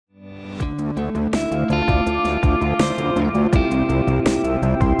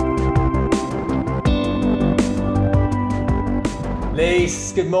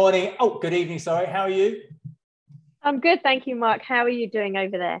Lise, good morning. Oh, good evening, sorry. How are you? I'm good, thank you, Mark. How are you doing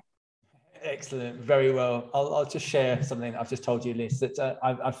over there? Excellent, very well. I'll just share something I've just told you, Lise, that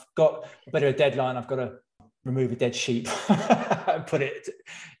I've got a bit of a deadline. I've got to remove a dead sheep and get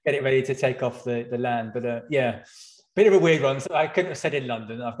it ready to take off the land. But yeah, bit of a weird one. So I couldn't have said in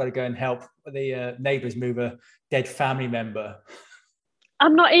London. I've got to go and help the neighbours move a dead family member.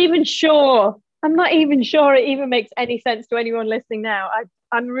 I'm not even sure it even makes any sense to anyone listening now.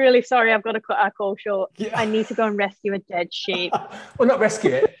 I'm really sorry. I've got to cut our call short. Yeah. I need to go and rescue a dead sheep. Well, not rescue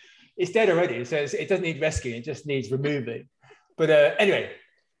it. It's dead already. So it doesn't need rescuing. It just needs removing. But anyway,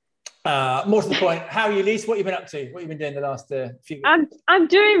 more to the point, how are you, Lise? What have you been up to? What have you been doing the last few weeks? I'm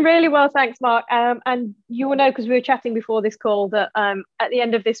doing really well, thanks, Mark. And you will know, because we were chatting before this call, that at the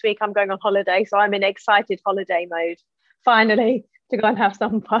end of this week, I'm going on holiday. So I'm in excited holiday mode, finally, to go and have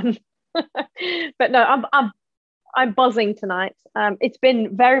some fun. But no, I'm buzzing tonight. It's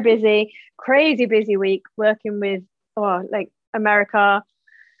been very busy, crazy busy week working with America.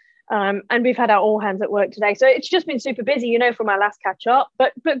 And we've had our all hands at work today. So it's just been super busy, from our last catch up,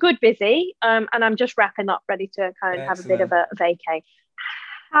 but good busy. And I'm just wrapping up, ready to kind of have a bit of a vacay.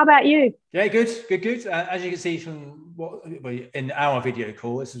 How about you? Yeah, good. As you can see from in our video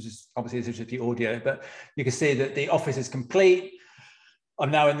call, this is just the audio, but you can see that the office is complete. I'm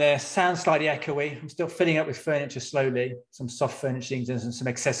now in there, sounds slightly echoey. I'm still filling up with furniture slowly, some soft furnishings and some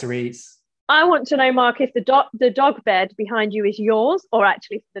accessories. I want to know, Mark, if the dog bed behind you is yours or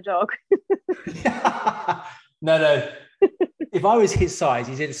actually for the dog. No. If I was his size,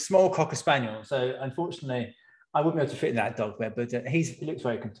 he's a small Cocker Spaniel. So unfortunately, I wouldn't be able to fit in that dog bed, but he looks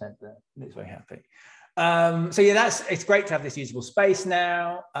very content there. He looks very happy. So yeah, it's great to have this usable space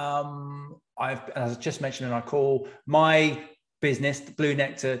now. As I just mentioned in our call, my business, Blue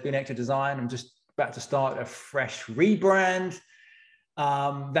Nectar Design, I'm just about to start a fresh rebrand.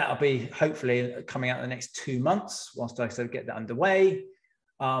 That'll be hopefully coming out in the next 2 months whilst I sort of get that underway.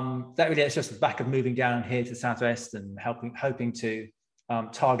 That really is just the back of moving down here to the Southwest and hoping to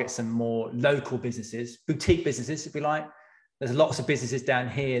target some more local businesses, boutique businesses, if you like. There's lots of businesses down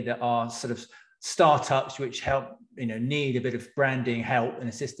here that are sort of startups which need a bit of branding help and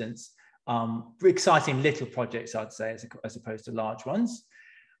assistance. Exciting little projects, I'd say, as opposed to large ones.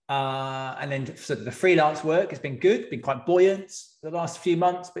 And then sort of the freelance work has been good, been quite buoyant the last few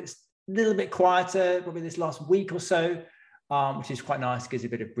months, but it's a little bit quieter probably this last week or so, which is quite nice, gives you a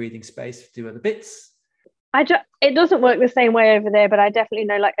bit of breathing space to do other bits. It doesn't work the same way over there, but I definitely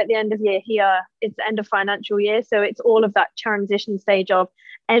know, like at the end of year here, it's the end of financial year. So it's all of that transition stage of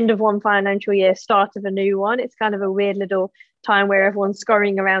end of one financial year, start of a new one. It's kind of a weird little time where everyone's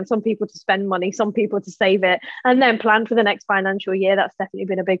scurrying around, some people to spend money, some people to save it, and then plan for the next financial year. That's definitely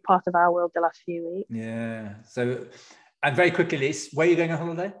been a big part of our world the last few weeks. Yeah. So, and very quickly, Lise, where are you going on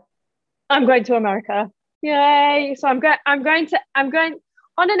holiday? I'm going to America. Yay. So I'm going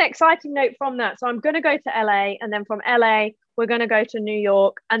on an exciting note from that. So I'm going to go to LA, and then from LA, we're going to go to New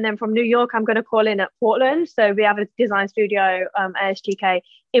York. And then from New York, I'm going to call in at Portland. So we have a design studio, ASGK,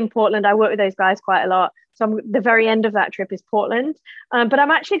 in Portland. I work with those guys quite a lot. So the very end of that trip is Portland. But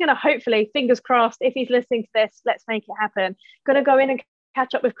I'm actually going to, hopefully, fingers crossed, if he's listening to this, let's make it happen. Going to go in and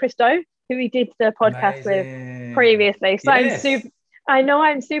catch up with Chris Do, who we did the podcast with previously. So yes.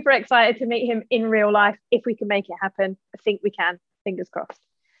 I'm super excited to meet him in real life. If we can make it happen, I think we can. Fingers crossed.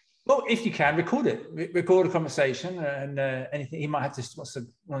 Well, if you can, record it. Record a conversation, and anything he might have to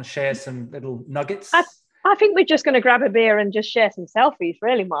want to share some little nuggets. I think we're just going to grab a beer and just share some selfies,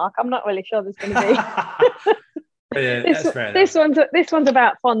 really, Mark. I'm not really sure there's going to be. Yeah, that's fair enough. This one's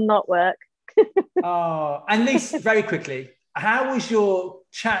about fun, not work. Oh, and Lise, very quickly, how was your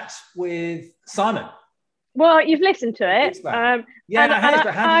chat with Simon? Well, you've listened to it. But how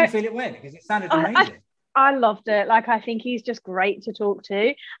did you feel it went? Because it sounded amazing. I loved it. I think he's just great to talk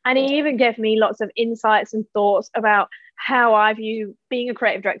to. And he even gave me lots of insights and thoughts about how I view being a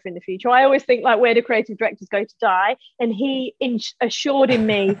creative director in the future. I always think, where do creative directors go to die? And he assured in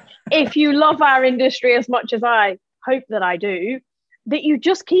me, if you love our industry as much as I hope that I do, that you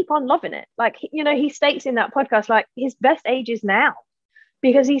just keep on loving it. He states in that podcast, his best age is now,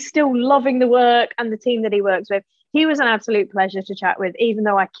 because he's still loving the work and the team that he works with. He was an absolute pleasure to chat with, even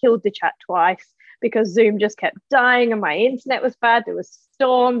though I killed the chat twice, because Zoom just kept dying and my internet was bad. There was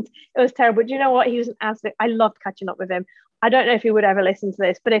storms. It was terrible. But you know what? He was an absolute, I loved catching up with him. I don't know if he would ever listen to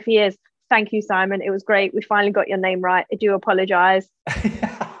this, but if he is, thank you, Simon. It was great. We finally got your name right. I do apologize.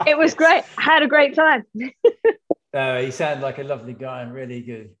 It was great. I had a great time. He sounded like a lovely guy and really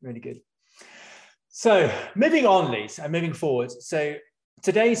good, really good. So moving on, Lise, and moving forward. So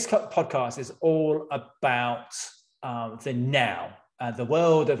today's podcast is all about the now. the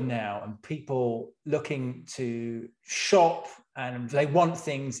world of now and people looking to shop and they want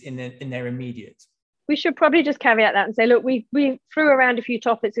things in their immediate. We should probably just caveat that and say, look, we threw around a few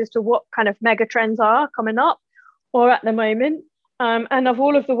topics as to what kind of mega trends are coming up or at the moment. And of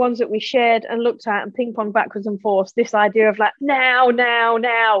all of the ones that we shared and looked at and ping pong backwards and forth, this idea of like now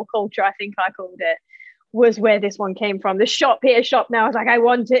culture, I think I called it, was where this one came from. The shop here, shop now. I was like, I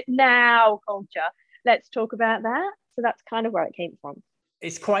want it now culture. Let's talk about that. So that's kind of where it came from.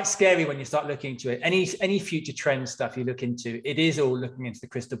 It's quite scary when you start looking into it. Any future trend stuff you look into, it is all looking into the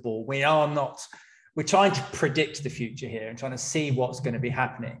crystal ball. We're trying to predict the future here and trying to see what's going to be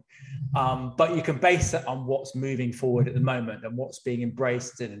happening. But you can base it on what's moving forward at the moment and what's being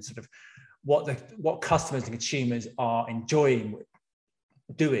embraced and sort of what customers and consumers are enjoying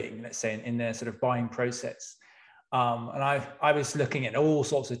doing, let's say, in their sort of buying process. And I was looking at all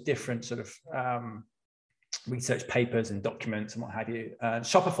sorts of different sort of research papers and documents and what have you.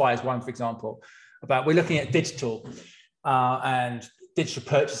 Shopify is one, for example, we're looking at digital and digital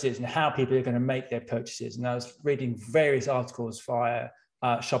purchases and how people are going to make their purchases. And I was reading various articles via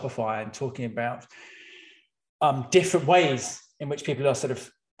Shopify and talking about different ways in which people are sort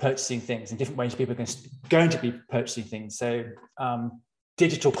of purchasing things and different ways people are going to be purchasing things. So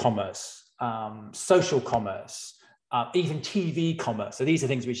digital commerce, social commerce, even TV commerce. So these are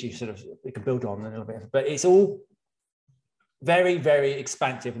things which we can build on a little bit, but it's all very, very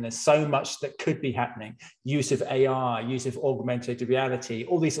expansive, and there's so much that could be happening. Use of AI, use of augmented reality,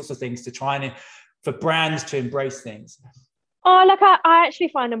 all these sorts of things to try and for brands to embrace things. Oh, look, I actually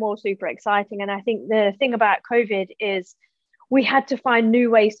find them all super exciting. And I think the thing about COVID is we had to find new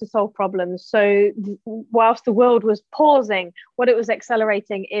ways to solve problems. So whilst the world was pausing, what it was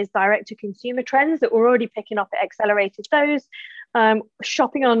accelerating is direct to consumer trends that were already picking up. It accelerated those.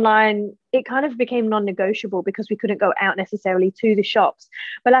 Shopping online, it kind of became non-negotiable because we couldn't go out necessarily to the shops.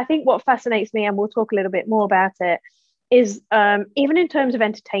 But I think what fascinates me, and we'll talk a little bit more about it, is even in terms of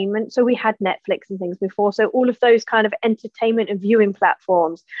entertainment. So we had Netflix and things before. So all of those kind of entertainment and viewing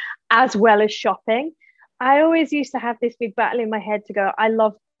platforms, as well as shopping. I always used to have this big battle in my head to go, I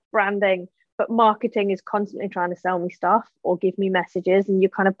love branding, but marketing is constantly trying to sell me stuff or give me messages, and you're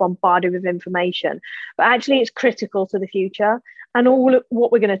kind of bombarded with information. But actually, it's critical to the future. And all of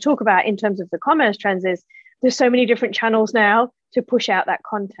what we're going to talk about in terms of the commerce trends is there's so many different channels now to push out that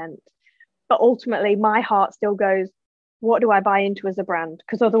content. But ultimately, my heart still goes, what do I buy into as a brand?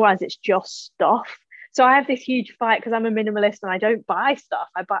 Because otherwise, it's just stuff. So I have this huge fight because I'm a minimalist and I don't buy stuff.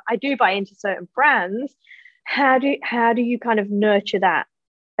 I do buy into certain brands. How do you kind of nurture that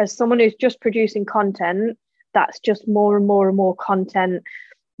as someone who's just producing content? That's just more and more and more content.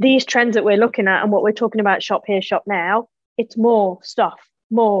 These trends that we're looking at and what we're talking about, shop here, shop now, it's more stuff,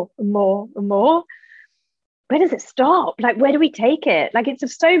 more and more and more. Where does it stop? Like, where do we take it? Like,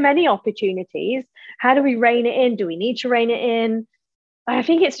 it's so many opportunities. How do we rein it in? Do we need to rein it in? I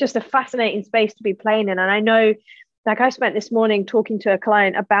think it's just a fascinating space to be playing in. And I know, like, I spent this morning talking to a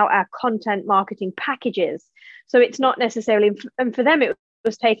client about our content marketing packages. So it's not necessarily, and for them, it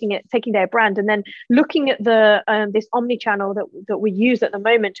was taking their brand and then looking at the this omni-channel that we use at the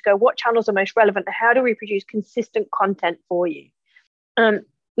moment to go, what channels are most relevant and how do we produce consistent content for you?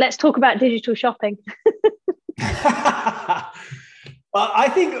 Let's talk about digital shopping. Well,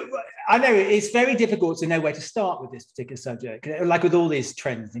 I know it's very difficult to know where to start with this particular subject, like with all these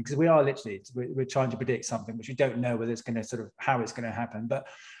trends, because we're trying to predict something which we don't know whether it's going to how it's going to happen. But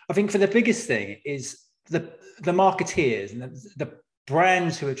I think for the biggest thing is the marketeers and the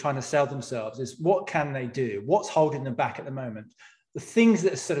brands who are trying to sell themselves is what can they do? What's holding them back at the moment? The things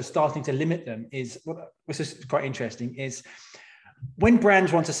that are sort of starting to limit them is, which is quite interesting, is when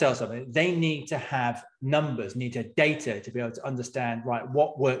brands want to sell something, they need to have numbers, need to have data to be able to understand, right,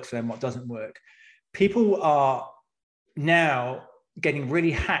 what works for them, what doesn't work. People are now getting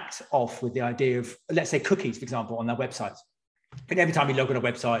really hacked off with the idea of, let's say, cookies, for example, on their websites. And every time you log on a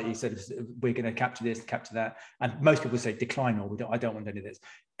website, you said, we're going to capture this, capture that. And most people say decline all. I don't want any of this.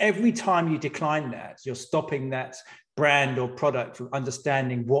 Every time you decline that, you're stopping that brand or product from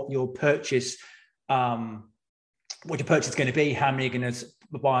understanding what your purchase is going to be, how many you're going to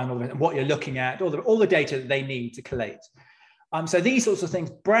buy, and what you're looking at, all the data that they need to collate. So these sorts of things,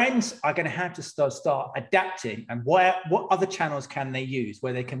 brands are going to have to start adapting, and what other channels can they use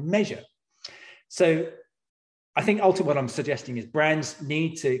where they can measure. So I think ultimately what I'm suggesting is brands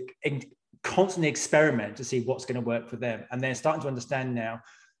need to constantly experiment to see what's going to work for them. And they're starting to understand now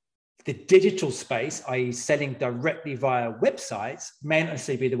the digital space, i.e. selling directly via websites, may not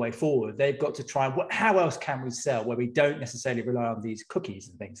necessarily be the way forward. They've got to try how else can we sell where we don't necessarily rely on these cookies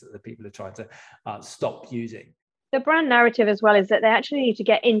and things that the people are trying to stop using. the brand narrative as well is that they actually need to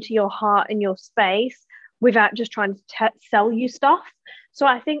get into your heart and your space without just trying to sell you stuff. So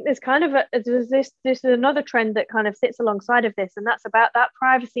I think there's kind of this is another trend that kind of sits alongside of this, and that's about that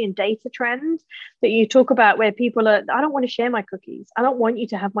privacy and data trend that you talk about, where people are, I don't want to share my cookies. I don't want you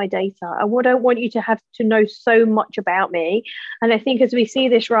to have my data. I don't want you to have to know so much about me. And I think as we see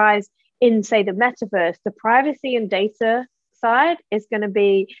this rise in, say, the metaverse, the privacy and data side is going to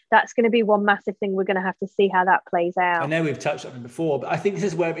be one massive thing. We're going to have to see how that plays out. I know we've touched on it before, but I think this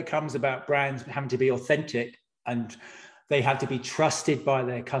is where it becomes about brands having to be authentic, and they have to be trusted by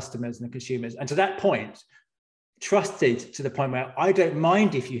their customers and the consumers. And to that point, trusted to the point where I don't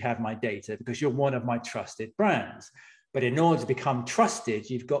mind if you have my data because you're one of my trusted brands. But in order to become trusted,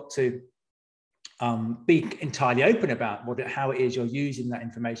 you've got to be entirely open about how it is you're using that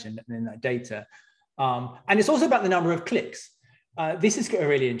information and that data. And it's also about the number of clicks. This is a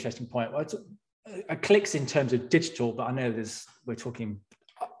really interesting point. Well, clicks in terms of digital, but I know we're talking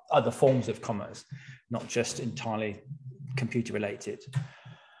other forms of commerce, not just entirely computer related,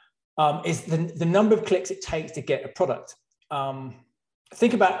 is the number of clicks it takes to get a product.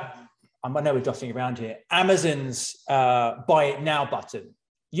 Think about, I know we're dotting around here, Amazon's buy it now button.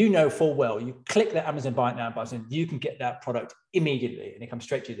 You know full well, you click the Amazon buy it now button, you can get that product immediately and it comes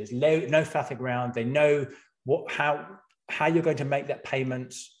straight to you. There's no faffing around. They know how you're going to make that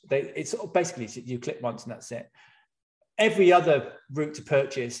payment. It's basically you click once and that's it. Every other route to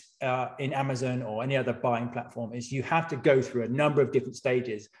purchase in Amazon or any other buying platform is you have to go through a number of different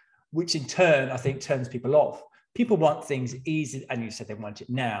stages, which in turn, I think, turns people off. People want things easy, and you said they want it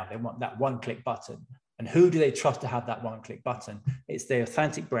now. They want that one-click button. And who do they trust to have that one-click button? It's the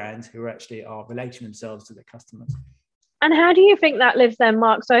authentic brands who actually are relating themselves to their customers. And how do you think that lives then,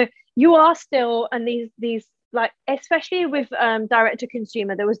 Mark? So you are still, and these like, especially with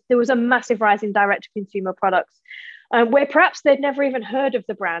direct-to-consumer, there was a massive rise in direct-to-consumer products. Where perhaps they'd never even heard of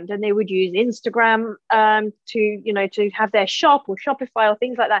the brand, and they would use Instagram to have their shop or Shopify or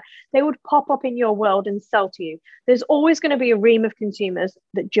things like that. They would pop up in your world and sell to you. There's always going to be a ream of consumers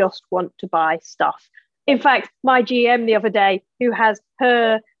that just want to buy stuff. In fact, my GM the other day, who has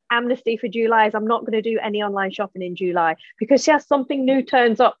her amnesty for July, is I'm not going to do any online shopping in July because she has something new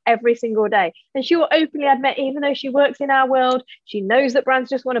turns up every single day. And she will openly admit, even though she works in our world, she knows that brands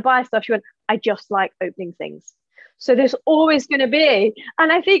just want to buy stuff. She went, I just like opening things. So there's always going to be,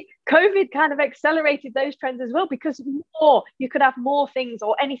 and I think COVID kind of accelerated those trends as well, because you could have more things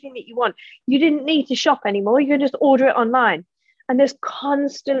or anything that you want. You didn't need to shop anymore. You can just order it online. And there's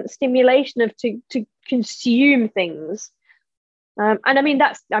constant stimulation to consume things. And I mean,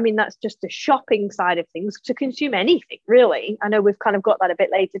 that's just the shopping side of things, to consume anything, really. I know we've kind of got that a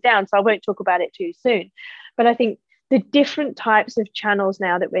bit later down, so I won't talk about it too soon. But I think the different types of channels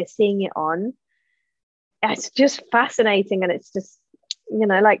now that we're seeing it on, it's just fascinating. And it's just,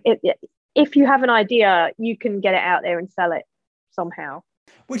 if you have an idea, you can get it out there and sell it somehow.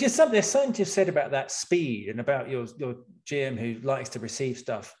 Which is something, there's something to said about that speed and about your GM who likes to receive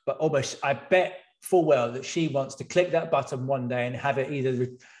stuff, but almost, I bet full well that she wants to click that button one day and have it either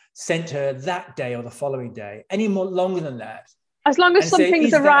sent to her that day or the following day. Any more longer than that, as long as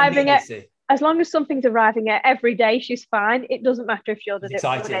something's arriving at every day, she's fine. It doesn't matter if she ordered it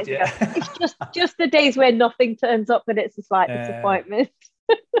 4 days ago. It's just the days where nothing turns up that it's a slight disappointment.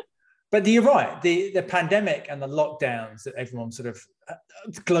 But you're right. The pandemic and the lockdowns that everyone sort of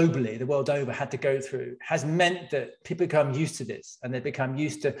globally, the world over, had to go through has meant that people become used to this, and they become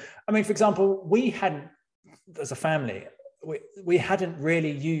used to. I mean, for example, we hadn't, as a family, we hadn't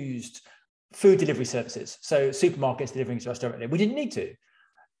really used food delivery services. So supermarkets delivering to us directly. We didn't need to.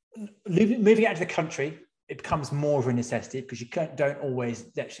 Moving out to the country, it becomes more of a necessity because you don't always,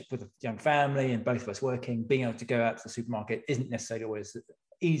 with a young family and both of us working, being able to go out to the supermarket isn't necessarily always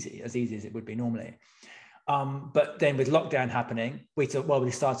easy as it would be normally. But then with lockdown happening, we thought, well, we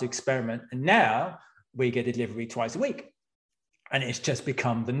started to experiment, and now we get a delivery twice a week. And it's just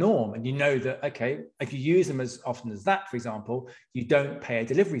become the norm. And you know that, okay, if you use them as often as that, for example, you don't pay a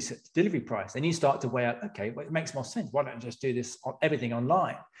delivery price. Then you start to weigh up, okay, well, it makes more sense. Why don't I just do this everything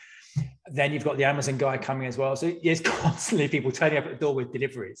online? Then you've got the Amazon guy coming as well. So there's constantly people turning up at the door with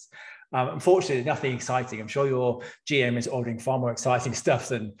deliveries. Unfortunately, nothing exciting. I'm sure your GM is ordering far more exciting stuff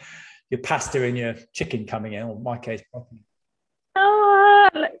than your pasta and your chicken coming in, or in my case, properly.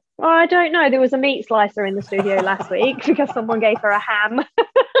 Well, I don't know. There was a meat slicer in the studio last week because someone gave her a ham.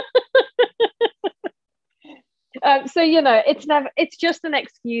 So it's just an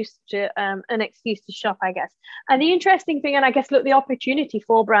excuse to shop, I guess. And the interesting thing, and I guess, look, the opportunity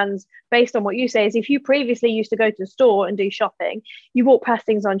for brands, based on what you say, is if you previously used to go to the store and do shopping, you walk past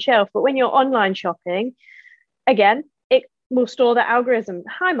things on shelf. But when you're online shopping, again, it will store the algorithm.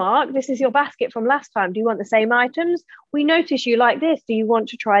 Hi, Mark, this is your basket from last time. Do you want the same items? We notice you like this. Do you want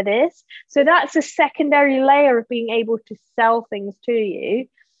to try this? So that's a secondary layer of being able to sell things to you.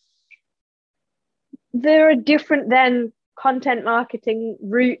 There are different then content marketing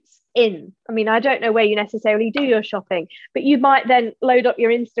routes in. I mean, I don't know where you necessarily do your shopping, but you might then load up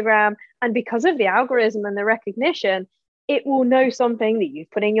your Instagram, and because of the algorithm and the recognition, it will know something that you've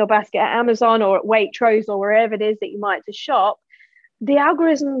put in your basket at Amazon or at Waitrose or wherever it is that you might to shop. The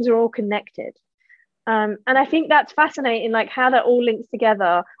algorithms are all connected. And I think that's fascinating, like how that all links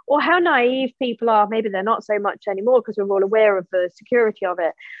together, or how naive people are. Maybe they're not so much anymore because we're all aware of the security of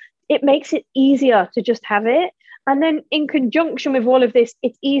it. It makes it easier to just have it. And then in conjunction with all of this,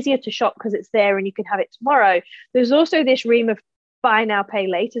 it's easier to shop because it's there and you can have it tomorrow. There's also this realm of buy now, pay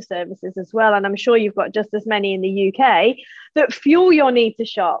later services as well. And I'm sure you've got just as many in the UK that fuel your need to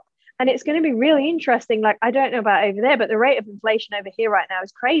shop. And it's going to be really interesting. Like, I don't know about over there, but the rate of inflation over here right now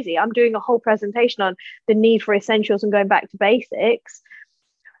is crazy. I'm doing a whole presentation on the need for essentials and going back to basics.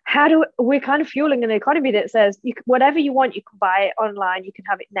 We're kind of fueling an economy that says whatever you want, you can buy it online, you can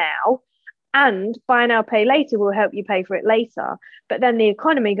have it now. And buy now, pay later will help you pay for it later. But then the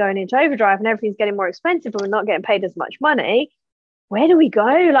economy going into overdrive and everything's getting more expensive and we're not getting paid as much money. Where do we go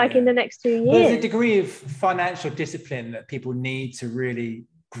in the next 2 years? There's a degree of financial discipline that people need to really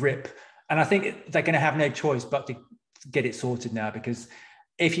grip. And I think they're going to have no choice but to get it sorted now, because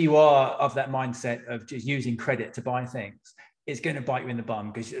if you are of that mindset of just using credit to buy things, it's going to bite you in the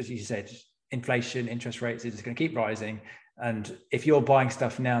bum, because as you said, inflation, interest rates is going to keep rising. And if you're buying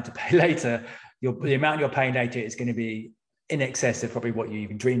stuff now to pay later, the amount you're paying later is going to be in excess of probably what you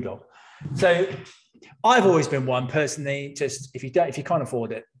even dreamed of. So I've always been one personally, just if you can't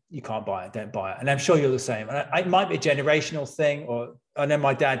afford it, you can't buy it, don't buy it. And I'm sure you're the same. And it might be a generational thing, or I know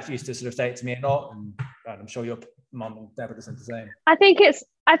my dad used to sort of say it to me a lot, and I'm sure your mum and dad would have said the same. I think it's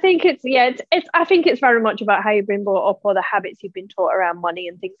very much about how you've been brought up or the habits you've been taught around money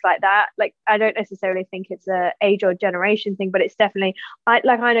and things like that. Like, I don't necessarily think it's a age or generation thing, but it's definitely, I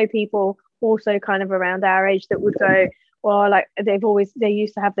know people also kind of around our age that would go, well, like they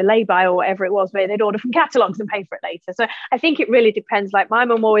used to have the lay-by or whatever it was, where they'd order from catalogs and pay for it later. So I think it really depends. Like, my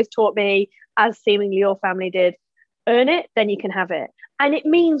mum always taught me, as seemingly your family did, earn it, then you can have it. And it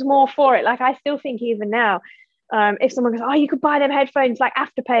means more for it. Like, I still think even now, if someone goes, oh, you could buy them headphones, like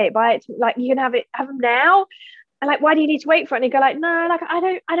Afterpay it, buy it, like you can have them now. And like, why do you need to wait for it? And you go like, no, like I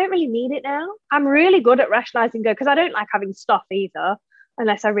don't really need it now. I'm really good at rationalizing, because I don't like having stuff either,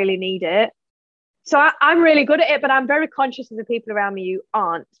 unless I really need it. So I'm really good at it, but I'm very conscious of the people around me who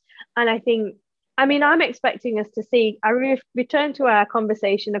aren't. And I'm expecting us to see, I returned to our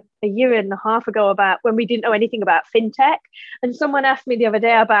conversation a year and a half ago about when we didn't know anything about fintech. And someone asked me the other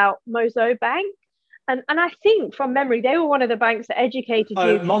day about Mozo Bank. And I think from memory, they were one of the banks that educated you.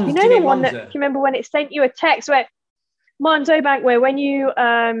 You know, the one that, do you remember when it sent you a text where Monzo Bank, where when you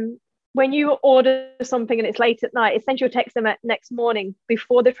order something and it's late at night, it sends you a text the next morning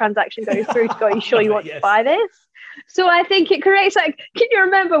before the transaction goes through to go, are you sure you want to buy this? So I think it creates, like, can you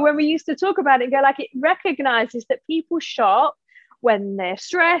remember when we used to talk about it and go, like, it recognizes that people shop when they're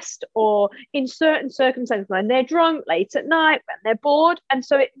stressed or in certain circumstances, when they're drunk, late at night, when they're bored. And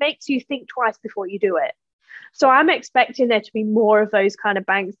so it makes you think twice before you do it. So I'm expecting there to be more of those kind of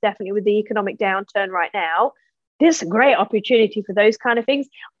banks, definitely with the economic downturn right now. There's a great opportunity for those kind of things.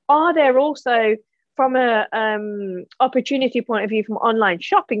 Are there also, from a opportunity point of view, from online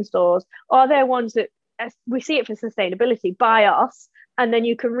shopping stores, are there ones that, as we see it for sustainability, buy us and then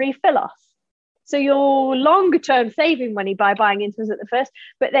you can refill us? So you're longer term saving money by buying into us at the first,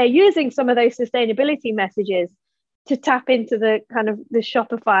 but they're using some of those sustainability messages to tap into the kind of the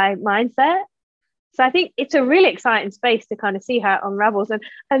Shopify mindset. So I think it's a really exciting space to kind of see how it unravels,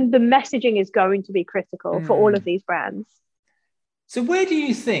 and the messaging is going to be critical for all of these brands. So where do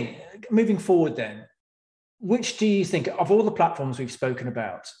you think, moving forward then, which do you think, of all the platforms we've spoken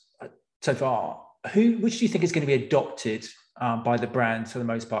about so far, which do you think is going to be adopted by the brands for the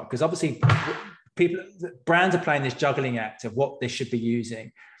most part? Because obviously brands are playing this juggling act of what they should be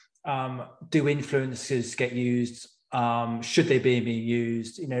using. Do influencers get used? Should they be being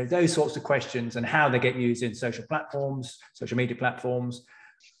used? You know, those sorts of questions, and how they get used in social platforms, social media platforms.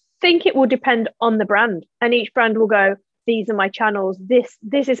 I think it will depend on the brand, and each brand will go, these are my channels. This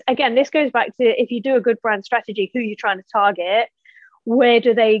is, again, this goes back to, if you do a good brand strategy, who you're trying to target, where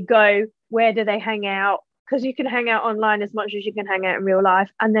do they go, where do they hang out? Because you can hang out online as much as you can hang out in real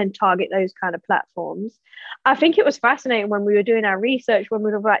life, and then target those kind of platforms. I think it was fascinating when we were doing our research, when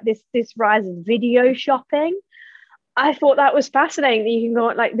we were like this rise of video shopping. I thought that was fascinating that you can go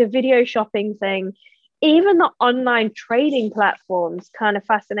on, like, the video shopping thing even the online trading platforms kind of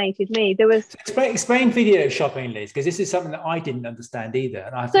fascinated me. There was explain video shopping, Liz, because this is something that I didn't understand either.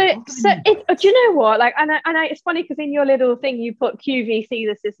 And I thought, do you know what? Like, and it's funny because in your little thing you put QVC.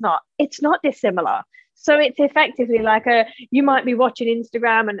 It's not dissimilar. So it's effectively like you might be watching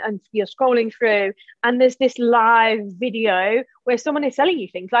Instagram and you're scrolling through, and there's this live video where someone is selling you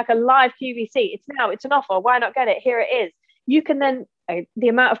things, like a live QVC. It's an offer. Why not get it? Here it is. You can then, the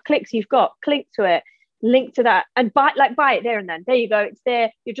amount of clicks you've got, click to it, link to that, and buy it there and then. There you go. It's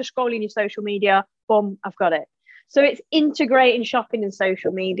there. You're just scrolling your social media. Boom, I've got it. So it's integrating shopping and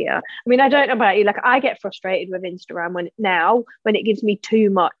social media. I mean, I don't know about you. Like, I get frustrated with Instagram when it gives me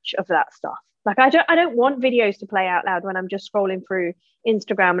too much of that stuff. Like, I don't want videos to play out loud when I'm just scrolling through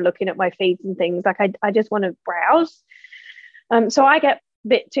Instagram and looking at my feeds and things. Like, I just want to browse. So I get a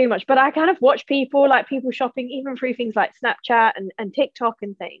bit too much, but I kind of watch people shopping, even through things like Snapchat and TikTok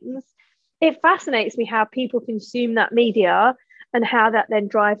and things. It fascinates me how people consume that media and how that then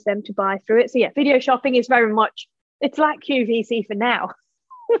drives them to buy through it. So yeah, video shopping is very much, it's like QVC for now.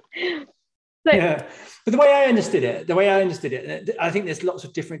 So, yeah, but the way I understood it, I think there's lots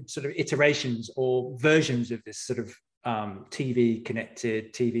of different sort of iterations or versions of this sort of TV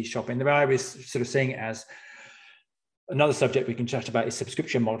connected TV shopping. The way I was sort of seeing it as another subject we can chat about is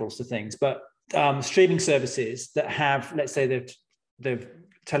subscription models to things, but streaming services that have, let's say they're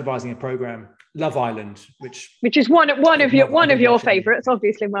televising a program, Love Island, which is one of your favorites,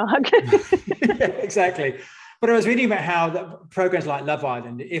 obviously, Mark. Yeah, exactly. But I was reading about how that programs like Love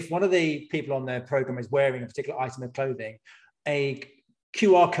Island, if one of the people on their program is wearing a particular item of clothing, a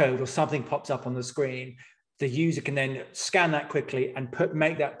QR code or something pops up on the screen, the user can then scan that quickly and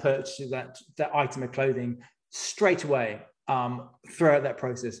make that purchase of that item of clothing straight away throughout that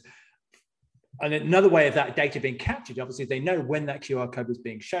process. And another way of that data being captured, obviously, they know when that QR code is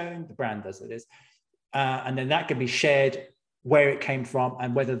being shown, the brand does it is, and then that can be shared, where it came from,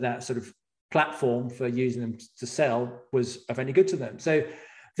 and whether that sort of platform for using them to sell was of any good to them. So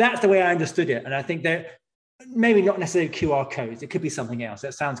that's the way I understood it. And I think they're maybe not necessarily QR codes. It could be something else.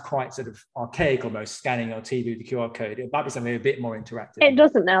 That sounds quite sort of archaic, almost scanning on TV with the QR code. It might be something a bit more interactive. It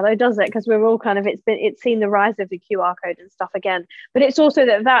doesn't now though, does it? Because we're all kind of, it's seen the rise of the QR code and stuff again. But it's also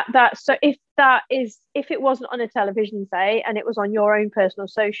so if it wasn't on a television, say, and it was on your own personal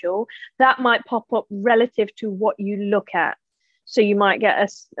social, that might pop up relative to what you look at. So you might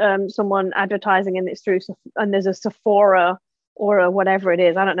get someone advertising and it's through, and there's a Sephora or a whatever it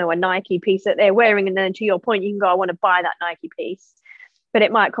is, I don't know, a Nike piece that they're wearing. And then to your point, you can go, I want to buy that Nike piece. But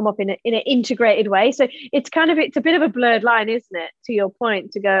it might come up in an integrated way. So it's a bit of a blurred line, isn't it? To your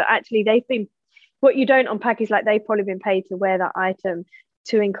point, to go, actually, what you don't unpack is like they've probably been paid to wear that item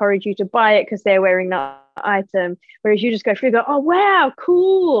to encourage you to buy it because they're wearing that item. Whereas you just go through and go, oh, wow,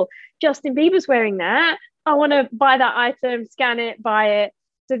 cool. Justin Bieber's wearing that. I want to buy that item, scan it, buy it.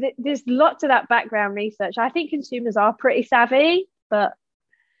 So there's lots of that background research. I think consumers are pretty savvy, but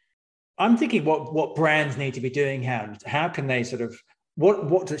I'm thinking what brands need to be doing. How can they sort of,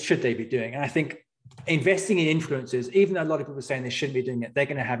 what should they be doing? And I think investing in influencers, even though a lot of people are saying they shouldn't be doing it, they're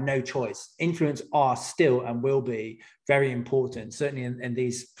going to have no choice. Influence are still and will be very important, certainly in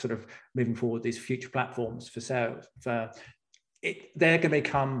these sort of moving forward, these future platforms for sales. They're going to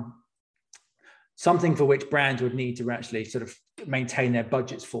become something for which brands would need to actually sort of maintain their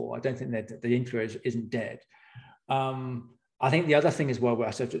budgets for. I don't think that the influencer isn't dead. I think the other thing as well, where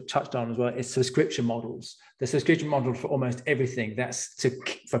I sort of touched on as well, is subscription models. The subscription model for almost everything. That's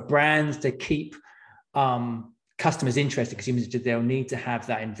for brands to keep customers interested, consumers, they'll need to have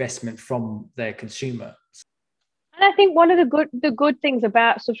that investment from their consumer. And I think one of the good things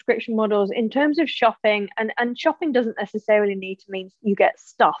about subscription models in terms of shopping, and shopping doesn't necessarily need to mean you get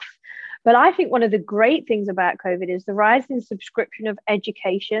stuff. But I think one of the great things about COVID is the rise in subscription of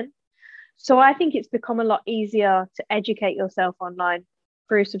education. So I think it's become a lot easier to educate yourself online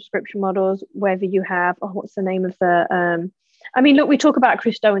through subscription models, whether you have, what's the name of the, look, we talk about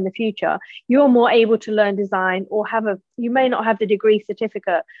Chris Do in the future. You're more able to learn design or you may not have the degree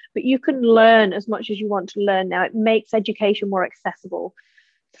certificate, but you can learn as much as you want to learn now. It makes education more accessible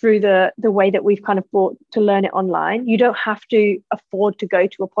through the way that we've kind of brought to learn it online. You don't have to afford to go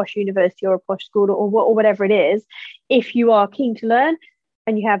to a posh university or a posh school or whatever it is. If you are keen to learn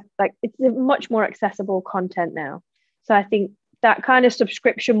and you have it's a much more accessible content now. So I think that kind of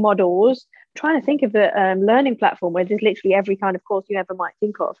subscription models, I'm trying to think of a learning platform where there's literally every kind of course you ever might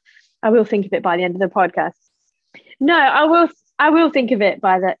think of. I will think of it by the end of the podcast. No, I will think of it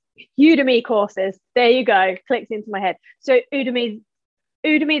by the Udemy courses. There you go. Clicks into my head. So Udemy,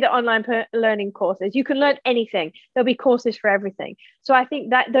 Udemy, the online learning courses, you can learn anything. There'll be courses for everything. So I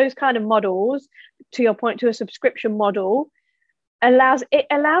think that those kind of models, to your point, to a subscription model, allows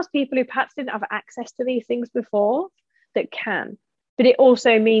people who perhaps didn't have access to these things before that can. But it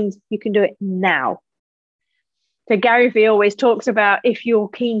also means you can do it now. So Gary Vee always talks about, if you're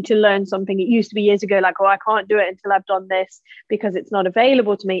keen to learn something, it used to be years ago, like, oh, I can't do it until I've done this because it's not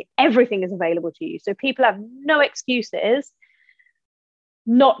available to me. Everything is available to you. So people have no excuses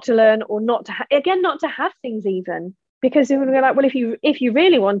not to learn, or not to not to have things, even because they're like, well, if you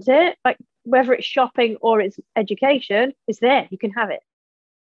really want it, like whether it's shopping or it's education, it's there, you can have it.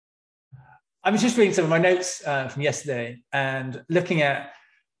 I was just reading some of my notes from yesterday and looking at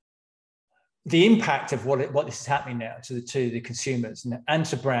the impact of what this is happening now to the consumers and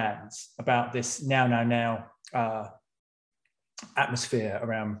to brands about this now atmosphere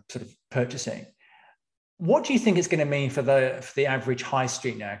around sort of purchasing. What do you think it's going to mean for the average high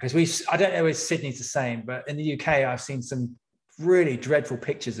street now? Because I don't know if Sydney's the same, but in the UK, I've seen some really dreadful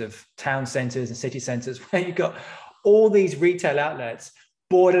pictures of town centres and city centres where you've got all these retail outlets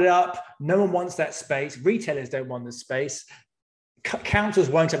boarded up. No one wants that space. Retailers don't want the space. Councils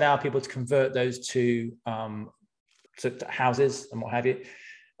won't allow people to convert those to houses and what have you.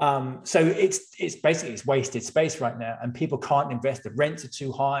 So it's basically wasted space right now, and people can't invest. The rents are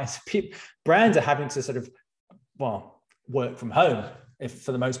too high. So brands are having to sort of, work from home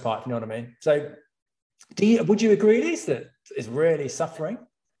for the most part, if you know what I mean. So would you agree, Lise, that it's really suffering?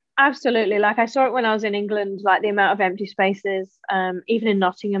 Absolutely. Like, I saw it when I was in England, like the amount of empty spaces, even in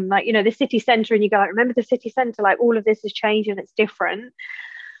Nottingham, like, the city centre, and you go, like, remember the city centre, like all of this has changed and it's different.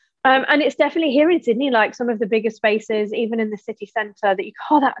 And it's definitely here in Sydney, like some of the bigger spaces, even in the city centre,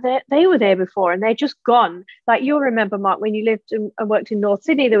 that they were there before and they're just gone. Like, you'll remember, Mark, when you lived and worked in North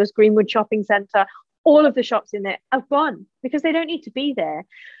Sydney, there was Greenwood Shopping Centre. All of the shops in there are gone because they don't need to be there.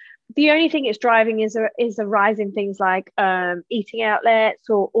 The only thing it's driving is a rise in things like eating outlets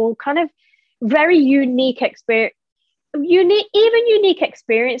or kind of very unique experiences.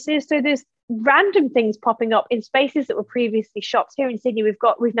 So there's random things popping up in spaces that were previously shops. Here in Sydney,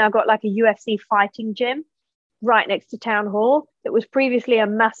 we've now got like a UFC fighting gym right next to Town Hall that was previously a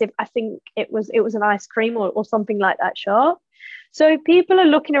massive, I think it was an ice cream or something like that shop. So people are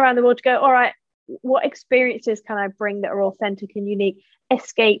looking around the world to go, all right, what experiences can I bring that are authentic and unique?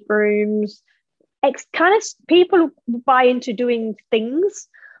 Escape rooms, kind of people buy into doing things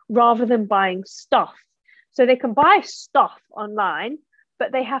rather than buying stuff. So they can buy stuff online,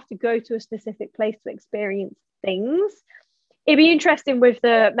 but they have to go to a specific place to experience things. It'd be interesting with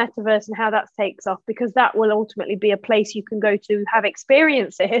the metaverse and how that takes off, because that will ultimately be a place you can go to have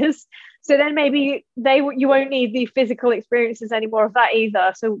experiences. So then maybe you won't need the physical experiences anymore of that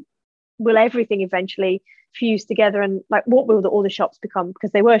either. So will everything eventually fuse together, and like, what will all the shops become?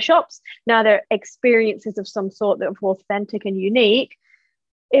 Because they were shops, now they're experiences of some sort that are authentic and unique.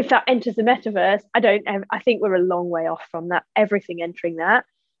 If that enters the metaverse, I think we're a long way off from that, everything entering that.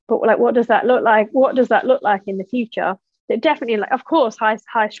 But like, what does that look like? What does that look like in the future? It definitely, like, of course,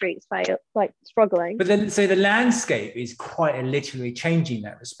 high streets fail, like, struggling. But then, so the landscape is quite literally changing in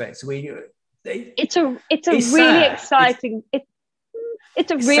that respect. So it's a really exciting.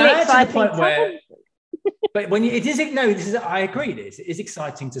 It's a really exciting point where, but when I agree, it is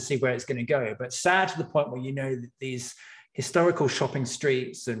exciting to see where it's going to go, but sad to the point where that these historical shopping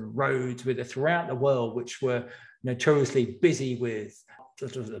streets and roads throughout the world, which were notoriously busy with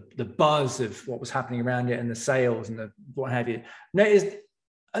sort of the buzz of what was happening around it and the sales and the what have you.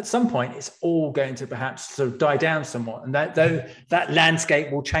 At some point, it's all going to perhaps sort of die down somewhat, and that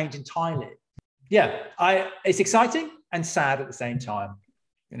landscape will change entirely. Yeah, it's exciting and sad at the same time.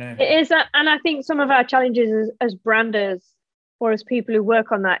 It is, and I think some of our challenges as branders or as people who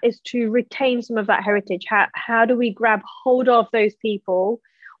work on that is to retain some of that heritage. How do we grab hold of those people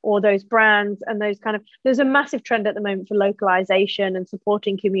or those brands and those kind of, there's a massive trend at the moment for localization and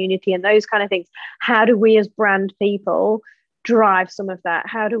supporting community and those kind of things. How do we as brand people drive some of that?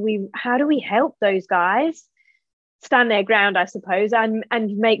 How do we help those guys stand their ground, I suppose, and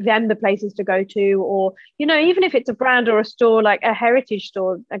make them the places to go to? Or, even if it's a brand or a store, like a heritage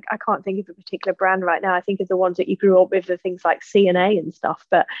store, I can't think of a particular brand right now. I think of the ones that you grew up with, the things like C&A and stuff.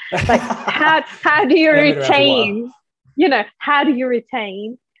 But like, how do you retain, how do you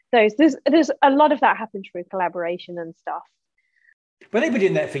retain those? There's a lot of that happens through collaboration and stuff. Well, they've been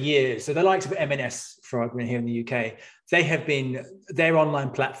doing that for years. So the likes of M&S, for argument, here in the UK, they have been, their online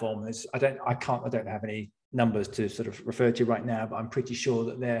platform is, I don't have any numbers to sort of refer to right now, but I'm pretty sure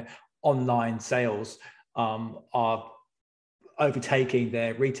that their online sales are overtaking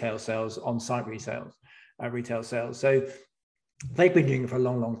their retail sales, on-site retail sales. So they've been doing it for a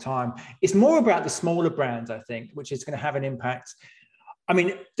long, long time. It's more about the smaller brands, I think, which is going to have an impact. I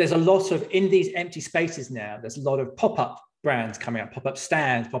mean, there's a lot of, in these empty spaces now, there's a lot of pop-up brands coming up, pop-up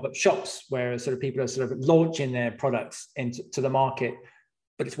stands, pop-up shops, where sort of people are sort of launching their products into the market.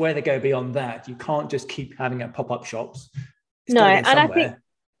 But it's where they go beyond that. You can't just keep having pop-up shops. No, and I think,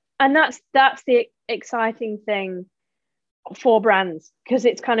 and that's the exciting thing for brands, because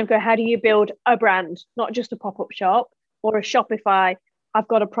it's kind of how do you build a brand, not just a pop-up shop or a Shopify. I've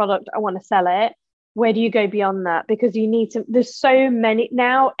got a product, I want to sell it. Where do you go beyond that? Because you need to, there's so many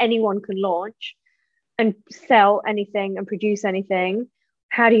now, anyone can launch and sell anything and produce anything.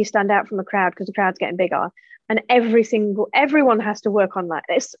 How do you stand out from the crowd? Because the crowd's getting bigger, and everyone has to work on that.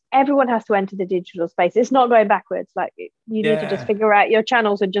 Everyone has to enter the digital space. It's not going backwards. Like, you need to just figure out your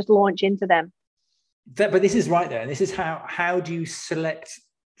channels and just launch into them. But this is right there. This is how do you select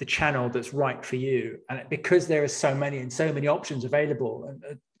the channel that's right for you? And because there are so many options available,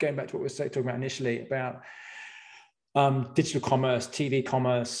 and going back to what we were talking about initially about digital commerce, TV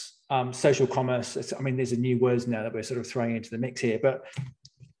commerce, social commerce. I mean, these are new words now that we're sort of throwing into the mix here, but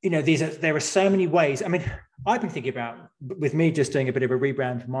there are so many ways. I mean, I've been thinking about, with me just doing a bit of a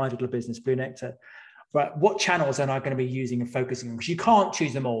rebrand for my little business, Blue Nectar, but what channels am I going to be using and focusing on? Because you can't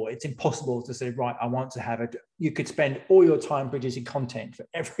choose them all. It's impossible to say, right, I want to have it. You could spend all your time producing content for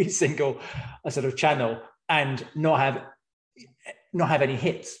every single sort of channel and not have any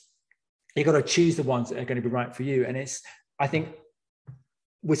hits. You've got to choose the ones that are going to be right for you. And I think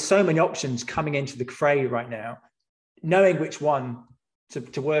with so many options coming into the fray right now, knowing which one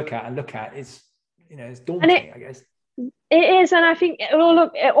to work at and look at is, it's daunting, I guess. It is, and I think it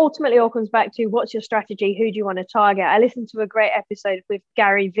ultimately all comes back to what's your strategy, who do you want to target. I listened to a great episode with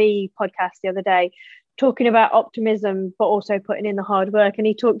Gary V podcast the other day, talking about optimism, but also putting in the hard work. And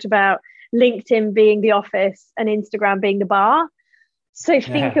he talked about LinkedIn being the office and Instagram being the bar. So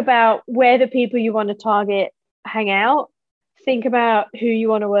think about where the people you want to target hang out. Think about who you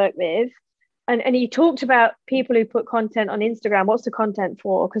want to work with. And he talked about people who put content on Instagram. What's the content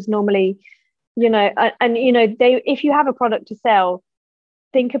for? Because normally, if you have a product to sell,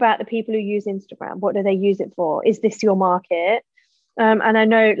 think about the people who use Instagram. What do they use it for? Is this your market? And I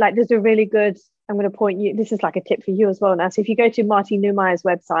know, like, there's a really good, I'm going to point you, this is like a tip for you as well now. So if you go to Martin Neumeier's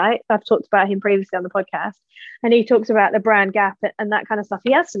website, I've talked about him previously on the podcast, and he talks about the brand gap and that kind of stuff.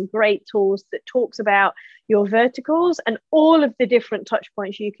 He has some great tools that talks about your verticals and all of the different touch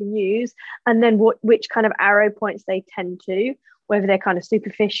points you can use, and then which kind of arrow points they tend to, whether they're kind of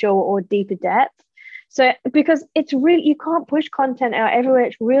superficial or deeper depth. So, because it's really, you can't push content out everywhere.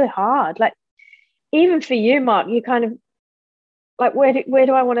 It's really hard. Like, even for you, Mark, you kind of, like, where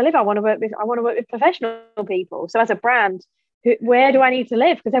do I want to live? I want to work with professional people. So as a brand, where do I need to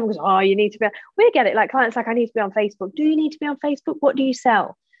live? Because everyone goes, oh, you need to be. We get it. Like, clients like, I need to be on Facebook. Do you need to be on Facebook? What do you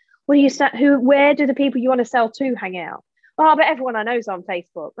sell? What do you sell? Where do the people you want to sell to hang out? Oh, but everyone I know is on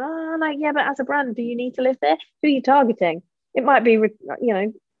Facebook. Oh, like, yeah, but as a brand, do you need to live there? Who are you targeting? It might be,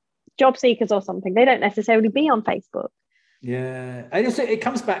 job seekers or something. They don't necessarily be on Facebook. Yeah, and also it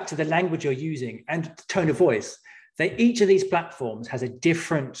comes back to the language you're using and tone of voice. Each of these platforms has a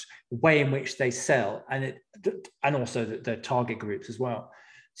different way in which they sell, and also the target groups as well.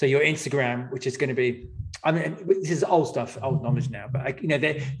 So your Instagram, which is going to be, I mean, this is old stuff, old knowledge now, but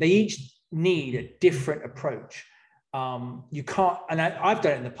they each need a different approach. You can't, and I've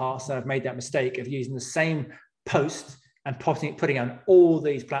done it in the past, and I've made that mistake of using the same post and putting on all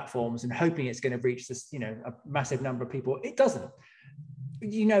these platforms and hoping it's going to reach this, a massive number of people. It doesn't.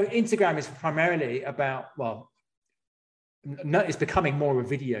 Instagram is primarily about, it's becoming more of a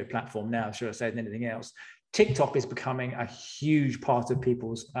video platform now, should I say, than anything else. TikTok is becoming a huge part of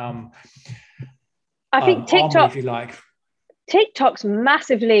people's I think TikTok, army, if you like. TikTok's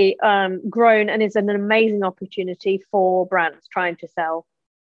massively grown and is an amazing opportunity for brands trying to sell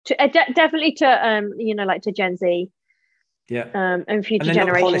definitely to to Gen Z, and future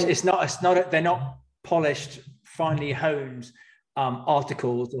generations. They're not polished, finely honed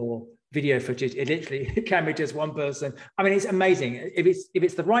articles or video footage. It can be just one person. I mean, it's amazing. If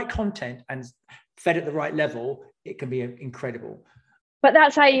it's the right content and fed at the right level, it can be incredible. But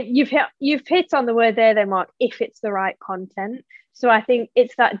that's how you've hit on the word there, though, Mark. If it's the right content. So I think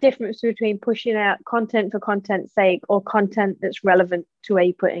it's that difference between pushing out content for content's sake or content that's relevant to where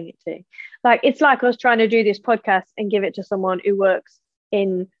you're putting it to. Like, it's like us trying to do this podcast and give it to someone who works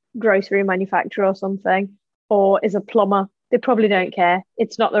in grocery manufacturer or something, or is a plumber. They probably don't care.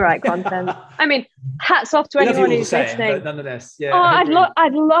 It's not the right content. I mean, hats off to anyone who's listening. But nonetheless, yeah. Oh,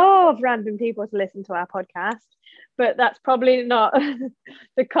 I'd love random people to listen to our podcast. but that's probably not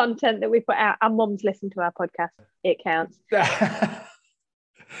the content that we put out. Our mums listen to our podcast. It counts.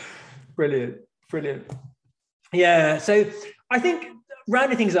 Brilliant. Yeah. So I think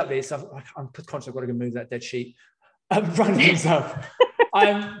rounding things up this, I'm conscious I've got to go move that dead sheet. Rounding things up.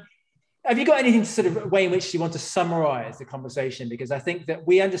 Have you got anything to sort of way in which you want to summarize the conversation? Because I think that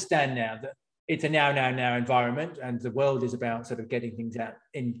we understand now that it's a now environment, and the world is about sort of getting things out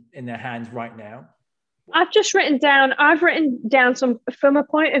in their hands right now. I've written down some from a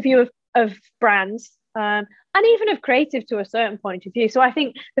point of view of brands, and even of creative to a certain point of view. So I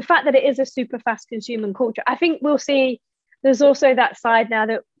think the fact that it is a super fast consumer culture, I think we'll see there's also that side now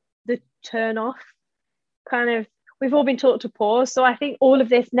that the turn off kind of, we've all been taught to pause. So I think all of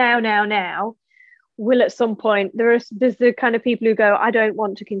this now will at some point, there's the kind of people who go, I don't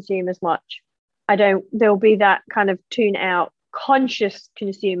want to consume as much. There'll be that kind of tune out conscious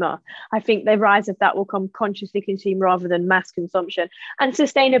consumer. I think the rise of that will come consciously consume rather than mass consumption, and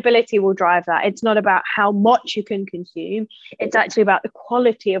sustainability will drive that. It's not about how much you can consume, it's actually about the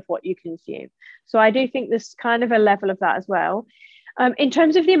quality of what you consume. So I do think there's kind of a level of that as well. In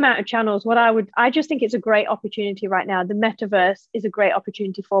terms of the amount of channels, I just think it's a great opportunity right now. The metaverse is a great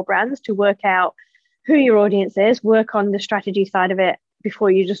opportunity for brands to work out who your audience is, work on the strategy side of it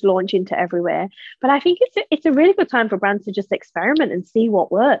before you just launch into everywhere. But I think it's a really good time for brands to just experiment and see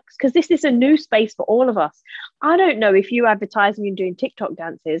what works, because this is a new space for all of us. I don't know if you advertising and doing TikTok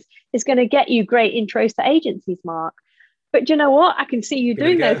dances is going to get you great intros to agencies, Mark. But you know what? I can see you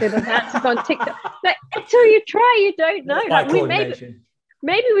doing those little dances on TikTok. Like, until you try, you don't know.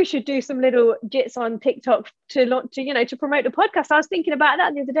 Maybe we should do some little jits on TikTok to promote the podcast. I was thinking about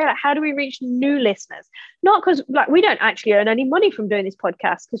that the other day. Like, how do we reach new listeners? Not because we don't actually earn any money from doing this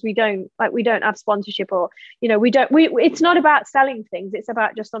podcast, because we don't have sponsorship, or it's not about selling things. It's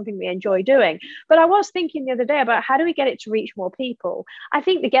about just something we enjoy doing. But I was thinking the other day about how do we get it to reach more people? I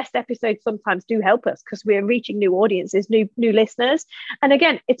think the guest episodes sometimes do help us because we're reaching new audiences, new listeners. And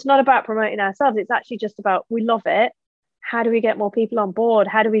again, it's not about promoting ourselves. It's actually just about, we love it. How do we get more people on board?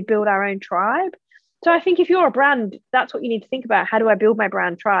 How do we build our own tribe? So I think if you're a brand, that's what you need to think about. How do I build my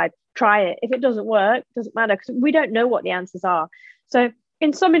brand tribe? Try it. If it doesn't work, it doesn't matter, because we don't know what the answers are. So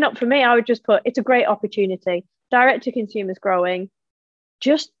in summing up for me, I would just put, it's a great opportunity. Direct to consumer is growing.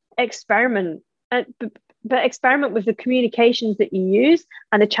 Just experiment, but experiment with the communications that you use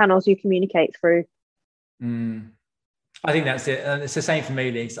and the channels you communicate through. I think that's it. And it's the same for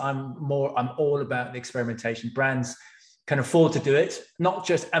me, Lise. I'm all about the experimentation. Brands can afford to do it, not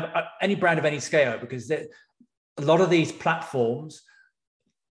just any brand of any scale, because a lot of these platforms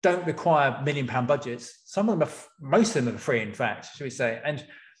don't require £1 million budgets. Most of them are free, in fact, should we say. And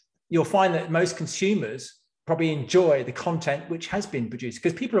you'll find that most consumers probably enjoy the content which has been produced,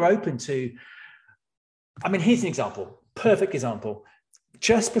 because people are open to, here's an example, perfect example.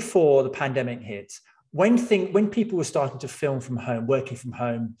 Just before the pandemic hit, when people were starting to film from home, working from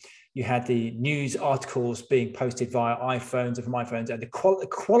home, you had the news articles being posted via iPhones and from iPhones, and the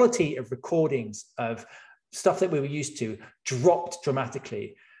quality of recordings of stuff that we were used to dropped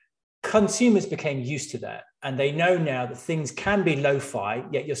dramatically. Consumers became used to that, and they know now that things can be lo-fi,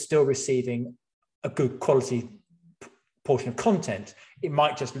 yet you're still receiving a good quality portion of content. It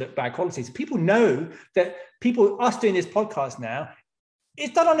might just look bad quality. So people know that us doing this podcast now,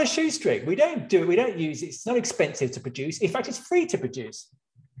 it's done on a shoestring. We don't use it. It's not expensive to produce. In fact, it's free to produce.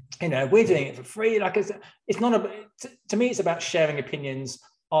 We're doing it for free. It's not to me, it's about sharing opinions,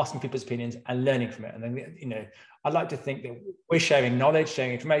 asking people's opinions and learning from it. And then, I'd like to think that we're sharing knowledge,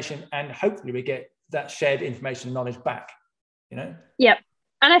 sharing information, and hopefully we get that shared information and knowledge back, Yep.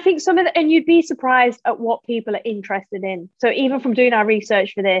 And I think and you'd be surprised at what people are interested in. So even from doing our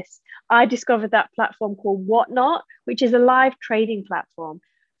research for this, I discovered that platform called Whatnot, which is a live trading platform.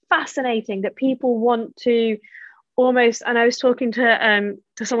 Fascinating that people want to almost, and I was talking to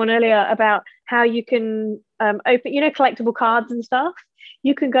someone earlier about how you can open, collectible cards and stuff.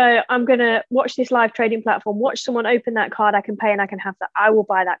 You can go, I'm going to watch this live trading platform, watch someone open that card, I can pay and I can have that. I will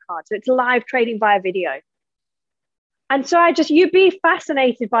buy that card. So it's live trading via video. And so you'd be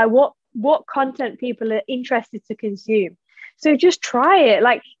fascinated by what content people are interested to consume. So just try it.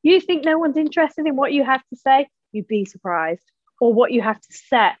 Like, you think no one's interested in what you have to say, you'd be surprised. Or what you have to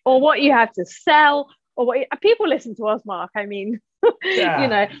set, or what you have to sell, or people listen to us, Mark.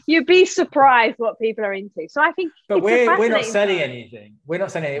 You'd be surprised what people are into. So I think, but we're not selling anything. We're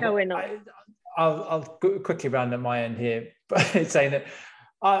not selling anything. No, we're not. I'll quickly round at my end here, but it's saying that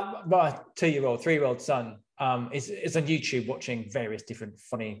my 2-year-old, 3-year-old son is on YouTube watching various different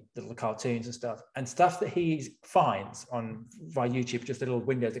funny little cartoons and stuff that he finds via YouTube, just little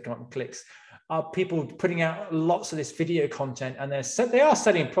windows that come up and clicks. are people putting out lots of this video content, and they are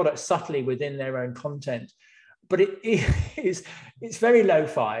selling products subtly within their own content, but it's very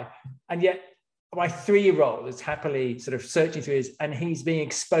lo-fi, and yet my 3-year-old is happily sort of searching through his, and he's being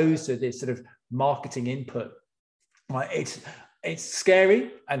exposed to this sort of marketing input. Right? It's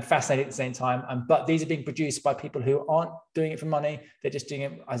scary and fascinating at the same time. But these are being produced by people who aren't doing it for money. They're just doing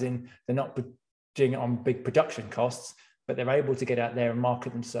it as in they're not doing it on big production costs, but they're able to get out there and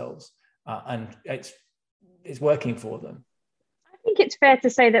market themselves. And it's working for them. I think it's fair to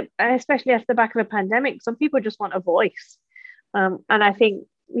say that, especially after the back of a pandemic, some people just want a voice. And I think,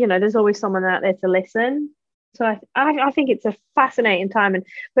 there's always someone out there to listen. So I think it's a fascinating time.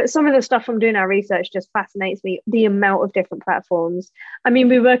 But some of the stuff from doing our research just fascinates me, the amount of different platforms. I mean,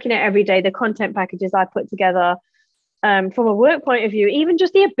 we work in it every day, the content packages I put together from a work point of view, even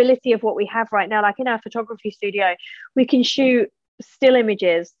just the ability of what we have right now, like in our photography studio, we can shoot still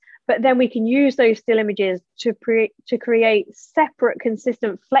images, but then we can use those still images to create separate,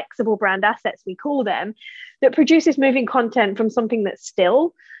 consistent, flexible brand assets, we call them, that produces moving content from something that's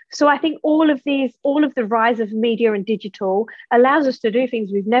still. So I think all of the rise of media and digital allows us to do things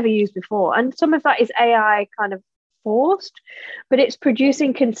we've never used before. And some of that is AI kind of forced, but it's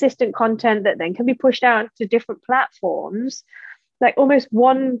producing consistent content that then can be pushed out to different platforms. Like almost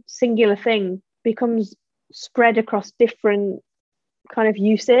one singular thing becomes spread across different kind of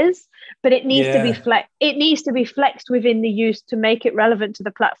uses, but it needs to be flexed within the use to make it relevant to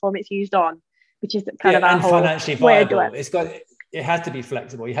the platform it's used on, which is kind of our and whole financially viable. It has to be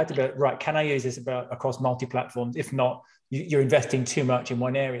flexible. You have to be right. Can I use this across multi-platforms? If not, you're investing too much in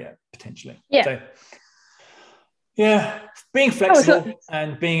one area potentially. Yeah. So, being flexible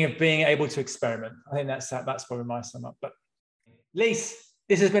and being able to experiment. I think that's probably my sum up. But Lise,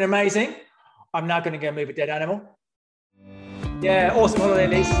 this has been amazing. I'm now going to go move a dead animal. Yeah, awesome holiday,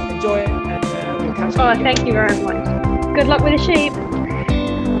 Lise. Enjoy it, and we'll catch you. Thank you very much. Good luck with the sheep.